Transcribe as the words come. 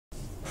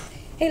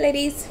Hey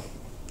ladies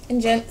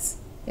and gents,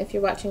 if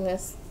you're watching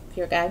this, if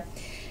you're a guy.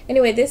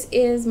 Anyway, this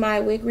is my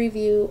wig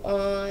review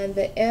on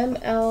the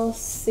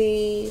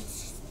MLC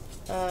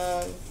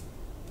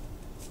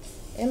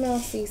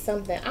MLC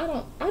something.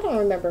 I don't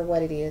remember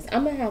what it is.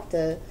 I'm gonna have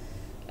to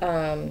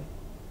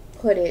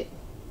put it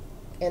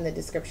in the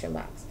description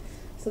box.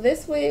 So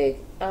this wig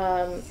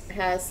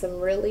has some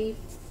really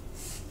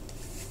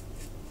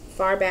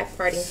far back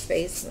parting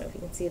space. I don't know if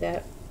you can see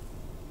that.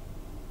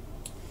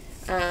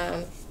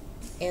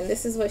 And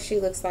this is what she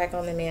looks like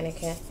on the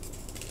mannequin.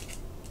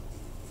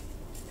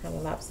 Kind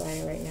of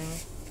lopsided right now.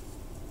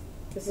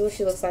 This is what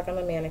she looks like on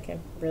the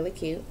mannequin. Really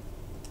cute.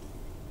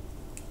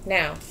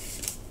 Now,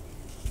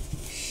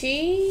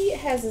 she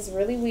has this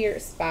really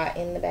weird spot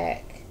in the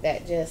back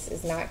that just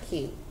is not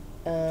cute.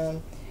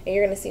 And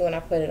you're going to see when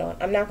I put it on.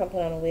 I'm not going to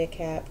put on a wig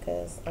cap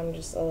because I'm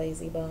just a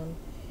lazy bum.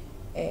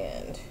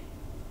 And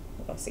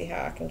I'm going to see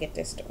how I can get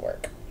this to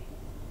work.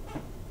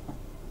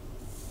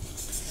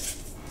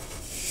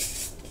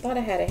 Thought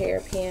I had a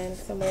hairpin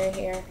somewhere in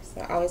here,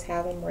 so I always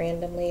have them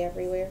randomly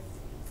everywhere,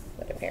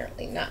 but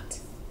apparently not.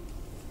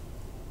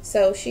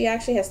 So she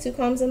actually has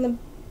one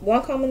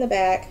comb in the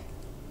back.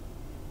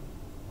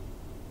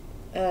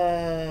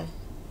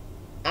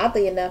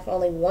 Oddly enough,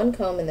 only one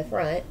comb in the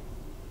front.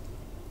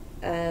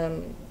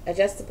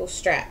 Adjustable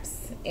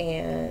straps,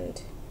 and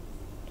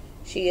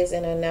she is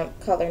in a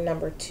color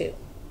number 2.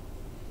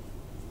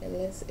 And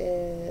this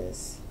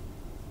is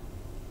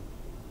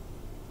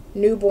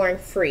NewBorn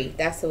Free.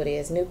 That's who it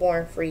is.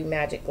 NewBorn Free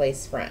Magic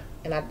Lace Front.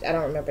 And I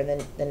don't remember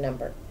the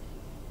number.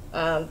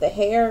 The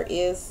hair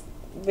is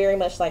very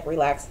much like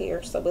relaxed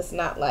hair. So it's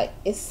not like,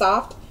 it's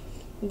soft,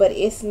 but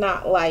it's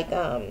not like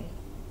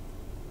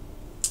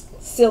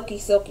silky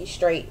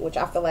straight, which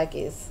I feel like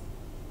is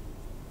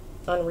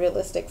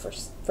unrealistic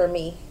for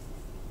me.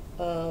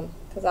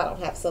 Because I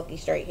don't have silky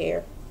straight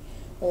hair.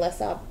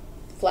 Unless I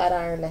flat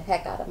iron the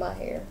heck out of my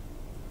hair,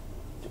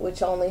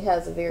 which only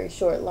has a very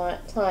short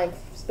time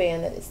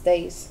span that it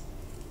stays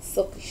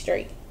silky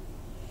straight.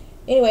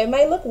 Anyway, it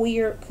might look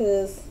weird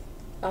because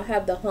I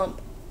have the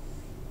hump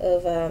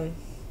of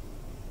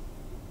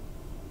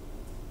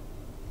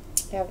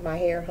have my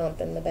hair hump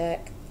in the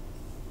back.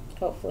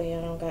 Hopefully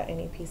I don't got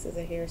any pieces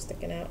of hair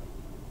sticking out.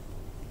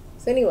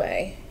 So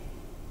anyway,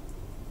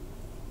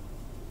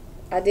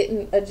 I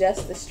didn't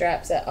adjust the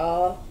straps at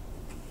all.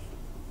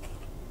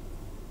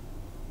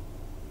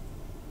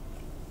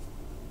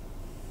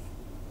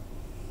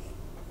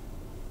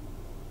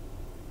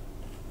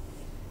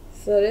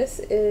 So this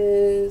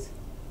is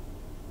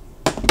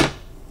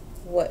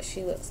what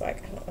she looks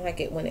like. I don't like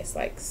it when it's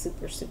like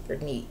super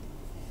neat.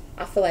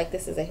 I feel like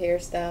this is a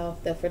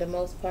hairstyle that for the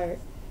most part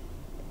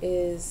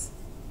is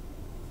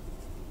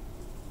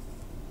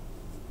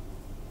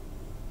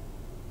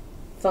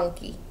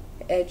funky,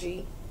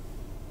 edgy.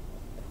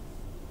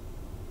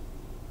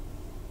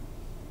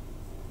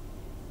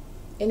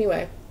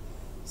 Anyway,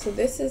 so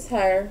this is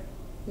her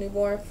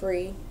NewBorn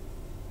Free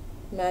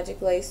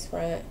Magic Lace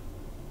Front.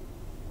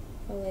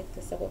 I like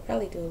this. I will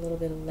probably do a little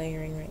bit of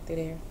layering right through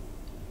there.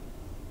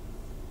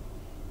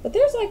 But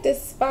there's like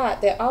this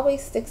spot that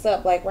always sticks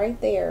up, like right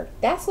there.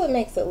 That's what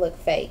makes it look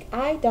fake.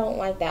 I don't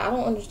like that. I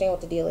don't understand what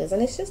the deal is.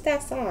 And it's just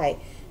that side.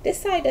 This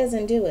side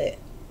doesn't do it.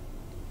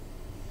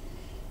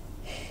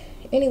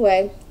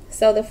 Anyway,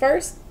 so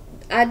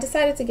I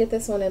decided to get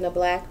this one in a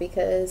black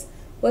because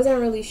wasn't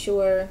really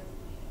sure,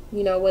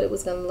 you know, what it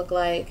was going to look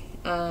like,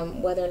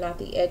 whether or not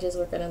the edges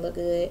were going to look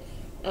good.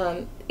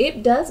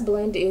 It does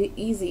blend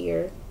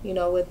easier, you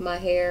know, with my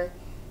hair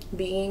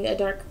being a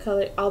darker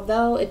color,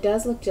 although it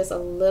does look just a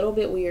little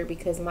bit weird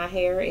because my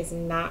hair is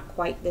not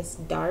quite this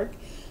dark.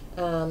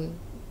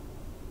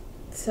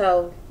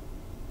 So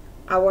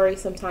I worry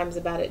sometimes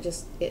about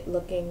it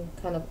looking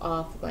kind of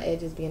off, my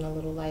edges being a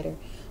little lighter.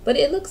 But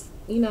it looks,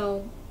 you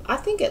know, I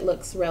think it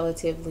looks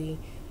relatively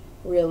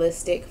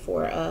realistic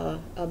for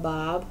a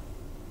bob.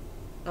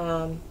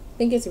 I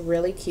think it's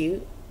really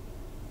cute.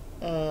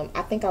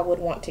 I think I would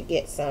want to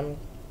get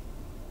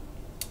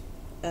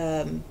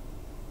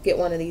get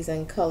one of these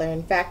in color.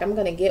 In fact, I'm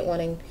going to get one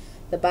in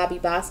the Bobby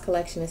Boss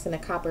collection. It's in a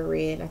copper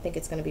red. I think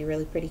it's going to be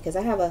really pretty because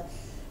I have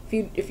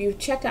if you've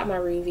checked out my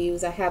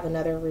reviews, I have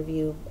another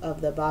review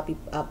of the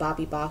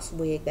Bobby Boss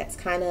wig that's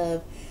kind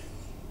of,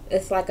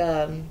 it's like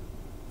a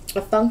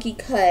funky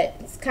cut.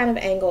 It's kind of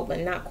angled but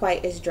not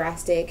quite as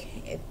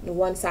drastic.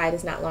 One side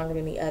is not longer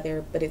than the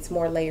other, but it's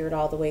more layered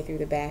all the way through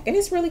the back, and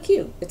it's really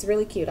cute. It's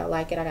really cute. I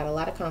like it. I got a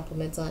lot of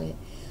compliments on it.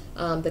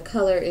 The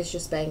color is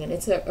just banging.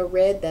 It's a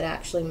red that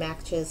actually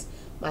matches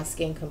my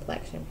skin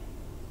complexion.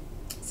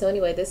 So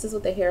anyway, this is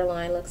what the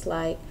hairline looks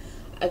like.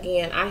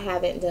 Again, I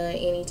haven't done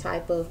any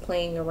type of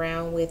playing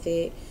around with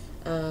it.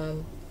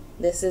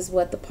 This is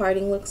what the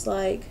parting looks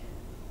like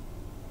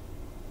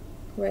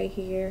right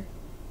here.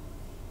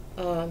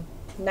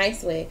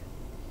 Nice wig,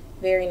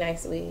 very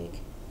nice wig.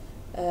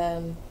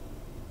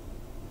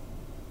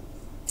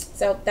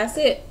 So that's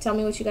it. Tell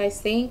me what you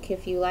guys think,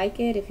 if you like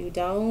it, if you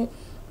don't.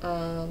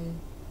 And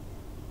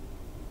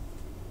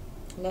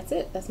that's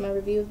it. That's my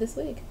review of this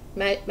wig.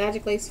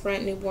 Magic Lace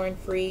Front, NewBorn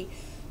Free,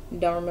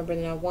 Don't remember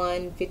now,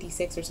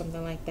 156 or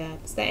something like that.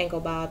 It's the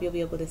ankle bob. You'll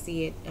be able to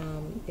see it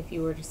if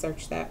you were to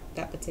search that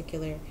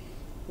particular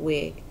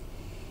wig.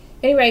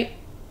 Anyway,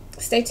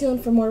 stay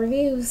tuned for more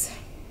reviews.